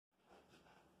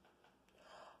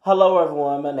Hello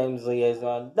everyone, my name is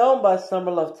Liaison, known by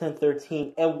Summerlove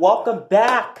 1013, and welcome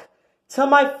back to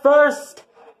my first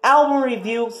album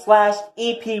review slash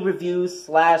EP reviews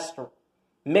slash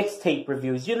mixtape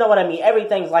reviews. You know what I mean,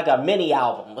 everything's like a mini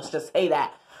album, let's just say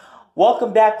that.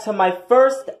 Welcome back to my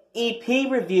first EP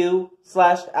review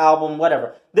slash album,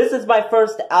 whatever. This is my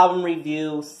first album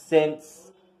review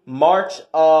since March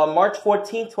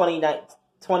 14,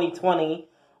 2020,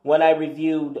 when I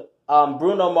reviewed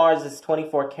Bruno Mars'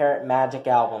 24 Karat Magic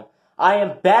album. I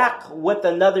am back with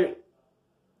another,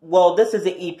 well, this is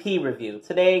an EP review.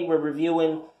 Today we're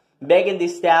reviewing Megan Thee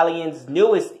Stallion's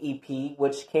newest EP,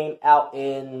 which came out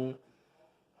in,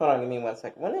 hold on, give me 1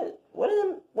 second. When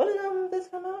did this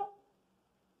come out?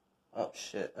 Oh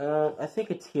shit, I think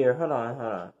it's here. Hold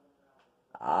on.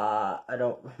 I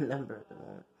don't remember at the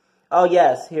moment. Oh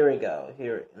yes, here we go.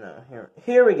 Here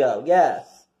we go.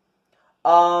 Yes.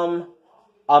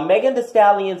 Megan Thee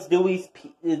Stallion's newest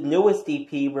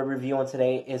EP we're reviewing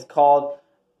today is called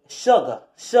Suga,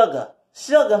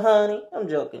 honey. I'm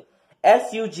joking.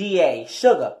 SUGA,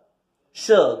 Suga,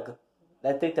 Shug.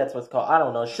 I think that's what's called. I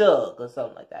don't know, Shug or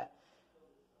something like that.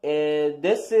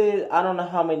 This is, I don't know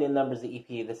how many numbers the EP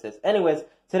this is. Anyways,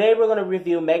 today we're going to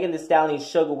review Megan Thee Stallion's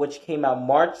Suga, which came out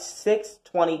March 6,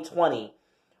 2020.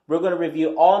 We're going to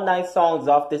review all 9 songs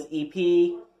off this EP.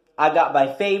 I got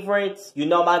my favorites. You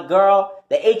know my girl,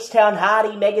 the H-Town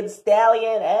hottie, Megan Thee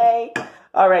Stallion, hey.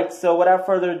 Alright, so without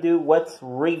further ado, let's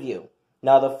review.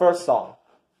 Now, the first song.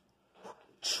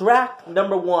 Track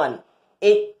number 1.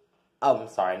 Ain't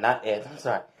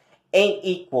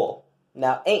Equal.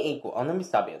 Now, Ain't Equal. Oh, let me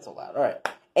stop being so loud. Alright.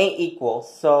 Ain't Equal.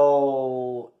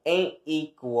 So, Ain't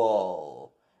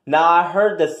Equal. Now, I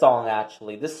heard this song,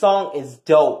 actually. This song is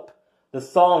dope. The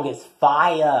song is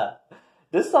fire.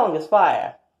 This song is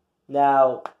fire.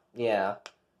 Now, yeah.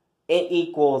 Ain't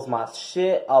Equal is my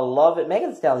shit. I love it. Megan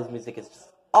Thee Stallion's music is just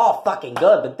all fucking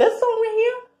good. But this song right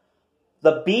here,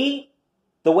 the beat,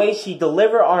 the way she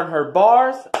delivered on her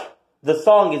bars, the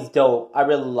song is dope. I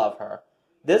really love her.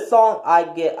 This song, I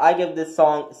give this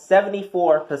song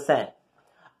 74%.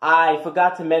 I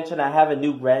forgot to mention I have a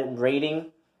new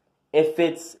rating. If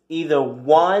it's either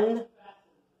 1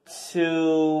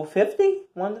 to 50?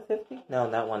 1 to 50? No,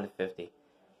 not 1 to 50.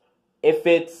 If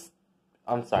it's,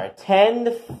 1 to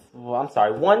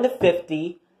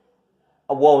 50.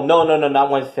 Whoa, no, not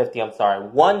 1 to 50, I'm sorry.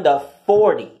 1 to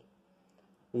 40.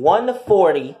 1 to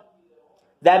 40,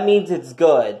 that means it's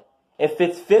good. If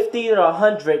it's 50 to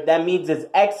 100, that means it's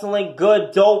excellent,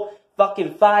 good, dope,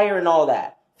 fucking fire, and all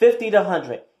that. 50 to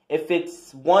 100. If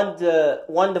it's 1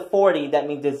 to 40, that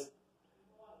means it's,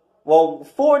 well,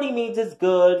 40 means it's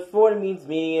good, 40 means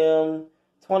medium,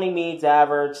 20 means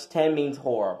average, 10 means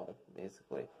horrible,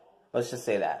 basically. Let's just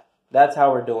say that. That's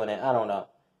how we're doing it. I don't know.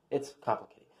 It's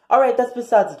complicated. Alright, that's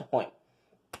besides the point.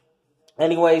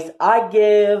 Anyways, I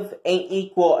give Ain't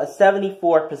Equal a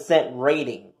 74%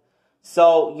 rating.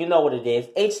 So, you know what it is.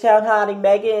 H-Town hottie,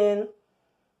 Megan.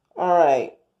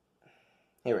 Alright.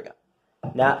 Here we go.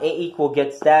 Now, Ain't Equal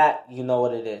gets that. You know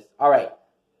what it is. Alright.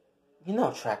 You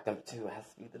know track number 2 has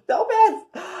to be the dopest.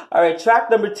 Alright, track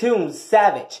number 2,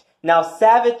 Savage. Now,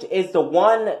 Savage is the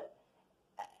one,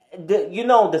 you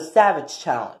know, the Savage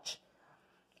Challenge.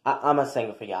 I'm a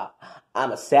singer for y'all.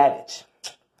 I'm a savage.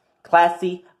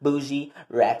 Classy, bougie,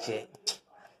 ratchet.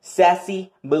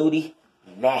 Sassy, moody,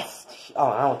 nasty.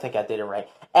 Oh, I don't think I did it right.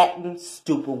 Acting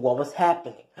stupid. What was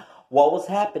happening? What was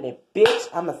happening? Bitch,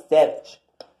 I'm a savage.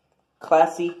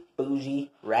 Classy,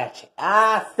 bougie, ratchet.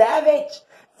 Savage.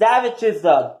 Savage is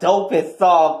the dopest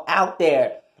song out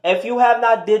there. If you have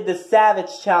not did the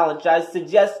Savage Challenge, I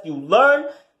suggest you learn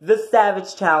the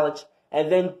Savage Challenge and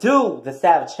then do the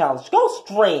Savage Challenge. Go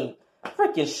stream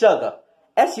freaking Suga.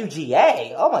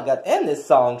 SUGA. Oh my god. And this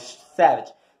song,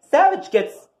 Savage. Savage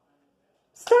gets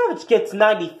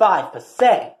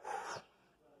 95%.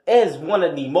 It is one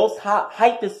of the most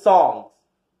hypest songs.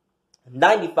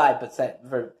 95%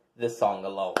 for this song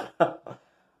alone.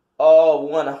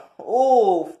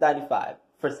 95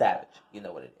 for Savage. You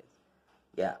know what it is.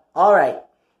 Yeah. Alright.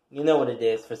 You know what it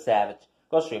is for Savage.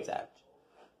 Go stream Savage.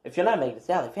 If you're not Megan Thee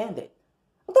Stallion fan, then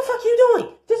what the fuck are you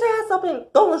doing? Just ask something.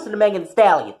 Go listen to Megan Thee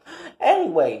Stallion.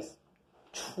 Anyways,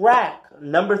 track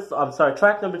number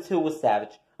 2 was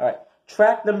Savage. Alright.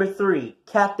 Track number 3,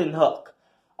 Captain Hook.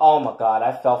 Oh my god,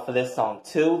 I fell for this song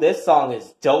too. This song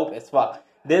is dope as fuck.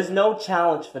 There's no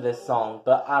challenge for this song,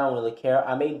 but I don't really care.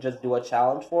 I may just do a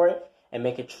challenge for it and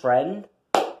make it trend.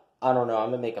 I don't know. I'm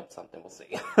gonna make up something. We'll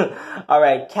see.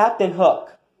 Alright, Captain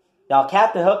Hook. Now,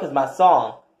 Captain Hook is my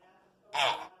song.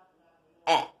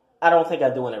 I don't think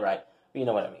I'm doing it right. But you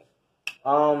know what I mean.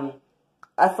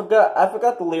 I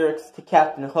forgot the lyrics to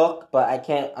Captain Hook, but I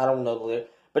don't know the lyrics.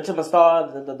 But you're my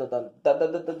star,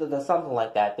 something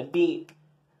like that. The beat,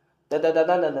 you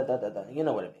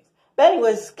know what it means. But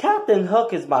anyways, Captain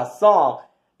Hook is my song.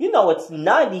 You know it's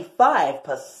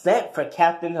 95% for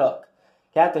Captain Hook.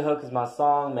 Captain Hook is my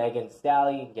song. Megan Thee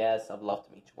Stallion, yes, I'd love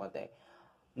to meet you one day.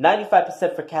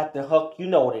 95% for Captain Hook. You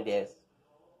know what it is.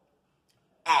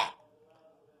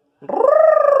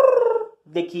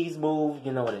 The keys move.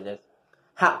 You know what it is.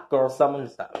 Hot girl, someone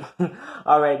stop.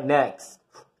 Alright, next.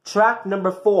 Track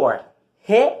number 4.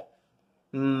 Hit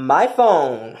My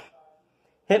Phone.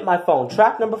 Hit My Phone.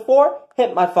 Track number 4.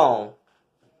 Hit My Phone.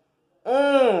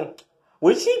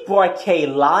 When she brought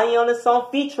Kehlani on the song,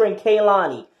 featuring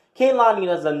Kehlani. Kehlani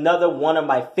is another one of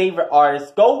my favorite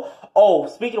artists.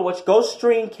 Speaking of which, go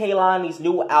stream Kehlani's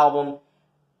new album.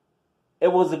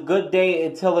 It was a good day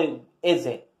until it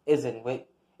isn't. Wait.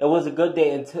 It was a good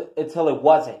day until it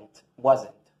wasn't.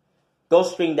 Go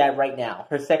stream that right now.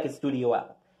 Her second studio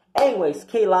album. Anyways,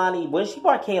 Kehlani, when she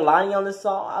brought Kehlani on the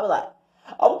song, I was like,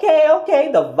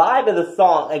 okay. The vibe of the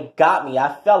song, it got me.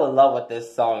 I fell in love with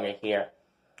this song right here.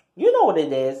 You know what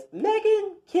it is.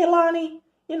 Megan, Kehlani,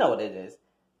 you know what it is.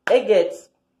 It gets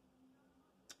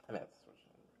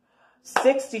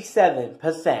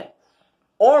 67%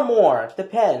 or more.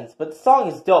 Depends. But the song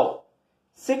is dope.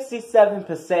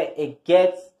 67%. It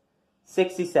gets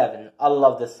 67. I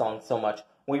love this song so much.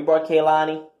 We brought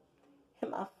Kehlani. Hit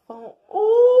My Phone.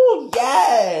 Oh,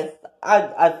 yes.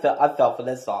 I fell for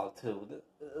this song, too.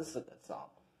 This is a good song.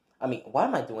 I mean, why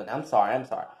am I doing that? I'm sorry.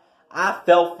 I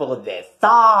fell for this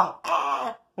song.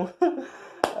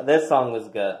 This song was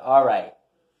good. Alright.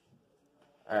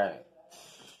 Sorry.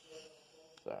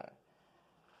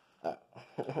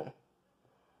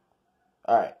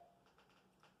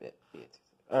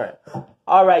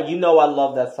 Alright, you know I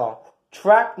love that song.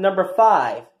 Track number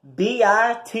 5.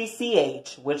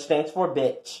 B-I-T-C-H, which stands for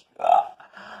bitch.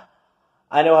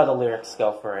 I know how the lyrics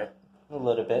go for it. A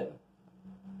little bit.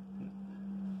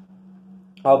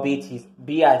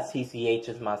 B-I-T-C-H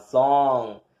is my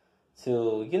song.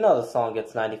 You know the song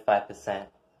gets 95%.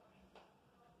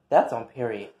 That's on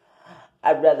period.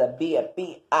 I'd rather be a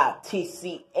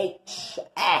B-I-T-C-H.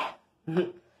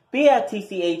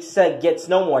 B-I-T-C-H said gets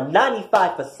no more.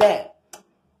 95%.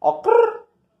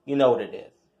 You know what it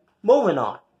is. Moving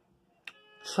on.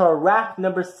 Track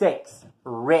number 6.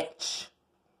 Rich.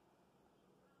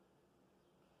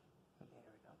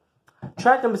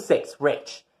 Track number 6.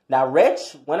 Rich. Now,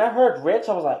 Rich, when I heard Rich,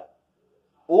 I was like,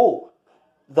 ooh.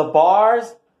 The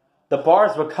bars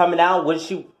were coming out when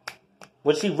she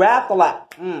rapped, I'm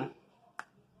like,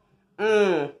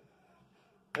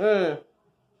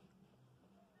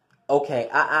 Okay,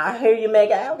 I hear you,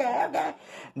 Megan. Okay.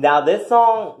 Now, this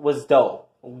song was dope.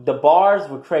 The bars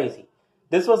were crazy.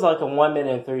 This was like a 1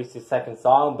 minute and 36 second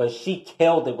song, but she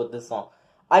killed it with this song.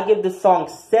 I give this song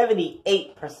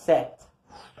 78%.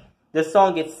 This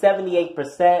song gets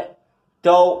 78%.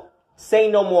 Dope. Say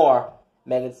no more.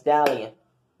 Megan Thee Stallion.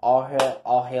 All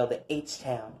hail the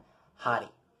H-Town hottie.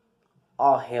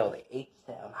 All hail the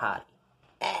H-Town hottie.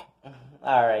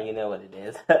 Alright, you know what it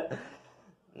is.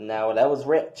 Now, that was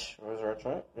Rich.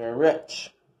 Right?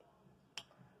 Rich.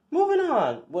 Moving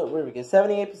on. What did we get?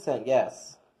 78%,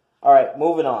 yes. Alright,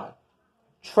 moving on.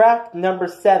 Track number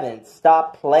 7,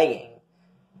 Stop Playing.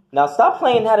 Now, Stop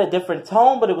Playing had a different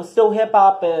tone, but it was still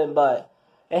hip-hop, but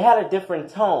it had a different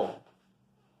tone.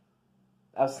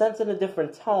 I was sensing a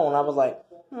different tone. I was like,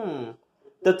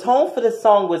 The tone for this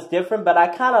song was different, but I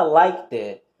kind of liked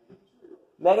it.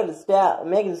 Megan Thee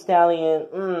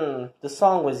Stallion, the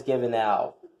song was given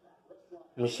out.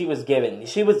 I mean, she was given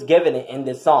it in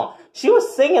this song. She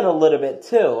was singing a little bit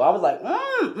too. I was like,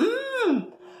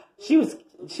 She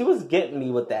was getting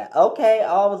me with that. Okay,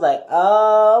 I was like,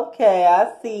 okay,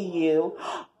 I see you.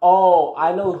 Oh,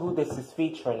 I know who this is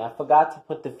featuring. I forgot to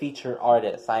put the featured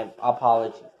artist.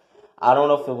 Apologies. I don't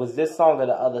know if it was this song or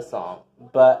the other song,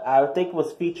 but I think it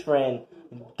was featuring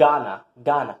Ghana.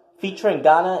 Featuring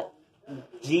Ghana,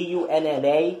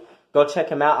 G-U-N-N-A. Go check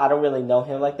him out. I don't really know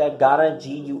him like that. Ghana,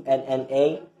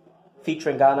 G-U-N-N-A.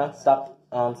 Featuring Ghana, Stop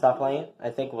Playing. I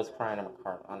think it was Crying in My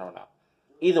Car. I don't know.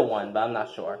 Either one, but I'm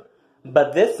not sure.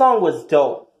 But this song was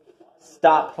dope.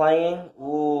 Stop Playing.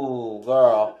 Ooh,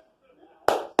 girl.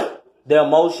 The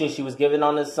emotion she was giving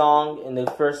on this song in the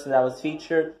first that was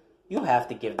featured, you have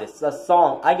to give this a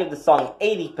song. I give the song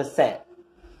 80%.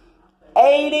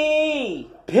 80!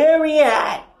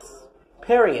 Period.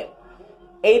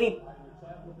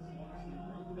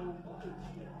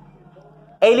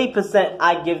 80%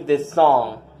 I give this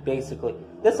song, basically.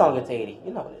 This song gets 80.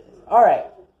 You know what it is. Alright.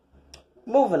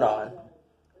 Moving on.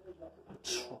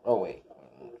 Oh, wait.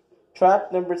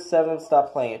 Track number 7,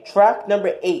 stop playing. Track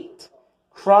number 8,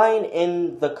 Crying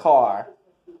in the Car.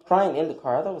 Crying in the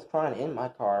Car. I thought it was Crying in my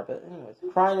car, but anyways,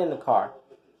 Crying in the Car.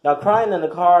 Now, Crying in the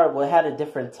Car had a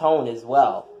different tone as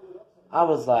well. I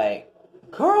was like,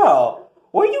 girl,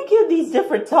 where you get these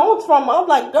different tones from? I'm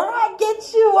like, girl, I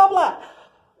get you. I'm like,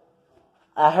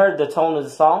 I heard the tone of the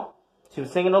song. She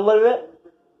was singing a little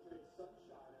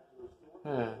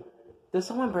bit. Did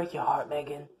someone break your heart,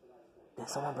 Megan? Did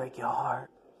someone break your heart,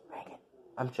 Megan?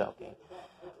 I'm joking.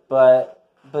 But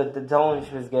the tone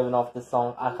she was giving off the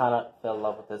song, I kind of fell in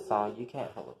love with this song. You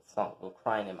can't fell in love with the song. Go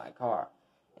Crying in my car.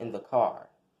 In the car.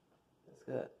 That's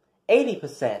good.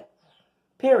 80%.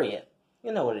 Period.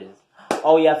 You know what it is.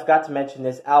 Oh yeah, I forgot to mention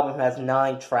this album has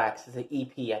 9 tracks. It's an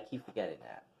EP. I keep forgetting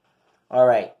that.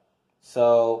 Alright.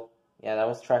 So, yeah, that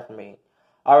was track number 8.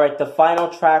 Alright, the final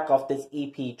track off this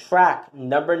EP. Track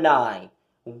number 9.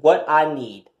 What I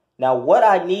Need. Now, What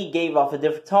I Need gave off a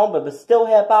different tone, but it was still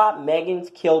hip-hop. Megan's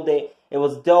killed it. It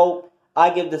was dope.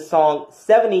 I give the song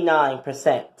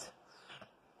 79%.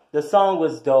 The song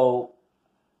was dope.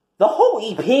 The whole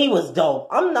EP was dope.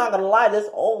 I'm not gonna lie, this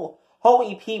whole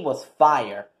EP was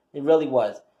fire. It really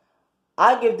was.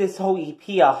 I give this whole EP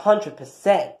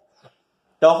 100%.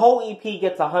 The whole EP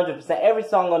gets 100%. Every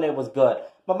song on it was good.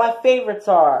 But my favorites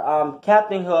are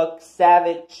Captain Hook,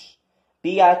 Savage,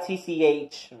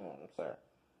 B.I.T.C.H. I'm sorry.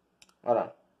 Hold on.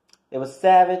 It was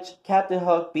Savage, Captain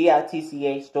Hook,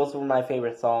 B.I.T.C.H. Those were my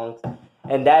favorite songs.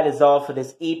 And that is all for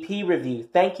this EP review.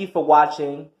 Thank you for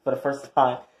watching for the first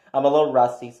time. I'm a little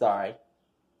rusty, sorry.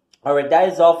 Alright, that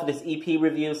is all for this EP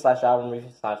review / album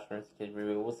review /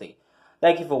 review. We'll see.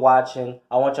 Thank you for watching.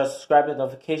 I want y'all to subscribe to the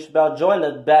notification bell. Join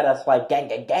the Badass Life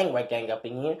gang up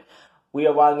in here. We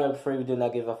are wilding up free. We do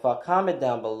not give a fuck. Comment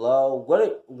down below.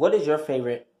 What is your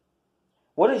favorite?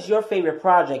 What is your favorite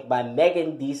project by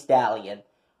Megan Thee Stallion?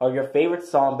 Or your favorite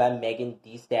song by Megan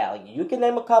Thee Stallion? You can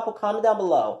name a couple. Comment down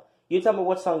below. You tell me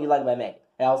what song you like by Megan.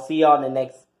 And I'll see y'all in the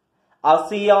next. I'll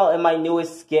see y'all in my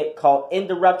newest skit called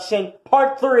Interruption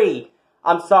Part 3.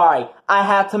 I'm sorry. I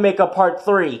had to make a Part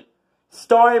 3.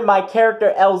 Starring my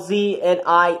character LZ and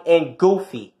I and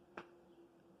Goofy.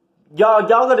 Y'all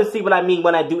gonna see what I mean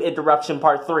when I do Interruption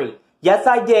Part 3. Yes,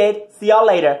 I did. See y'all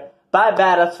later. Bye,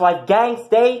 Badass Life gang.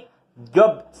 Stay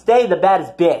the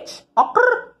baddest bitch.